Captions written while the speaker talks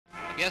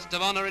guest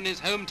of honour in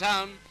his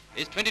hometown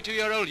is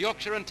 22-year-old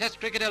Yorkshire and Test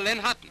cricketer Len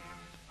Hutton,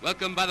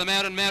 welcomed by the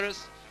Mayor and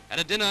Mayoress at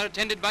a dinner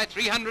attended by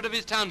 300 of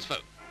his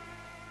townsfolk.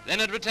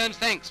 Leonard returns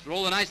thanks for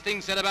all the nice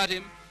things said about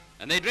him,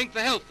 and they drink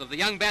the health of the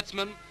young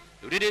batsman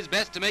who did his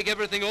best to make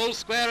everything all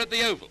square at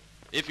the Oval,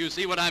 if you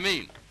see what I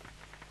mean.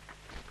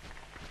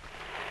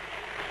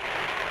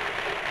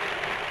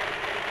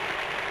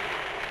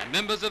 And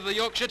members of the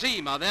Yorkshire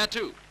team are there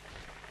too.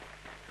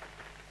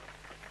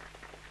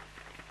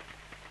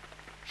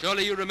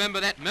 Surely you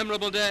remember that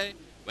memorable day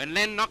when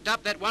Len knocked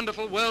up that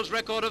wonderful world's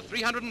record of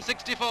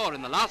 364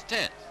 in the last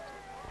test.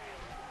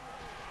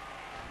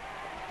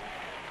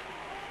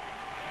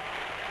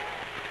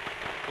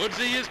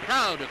 Pudsey is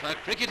proud of her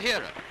cricket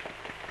hero.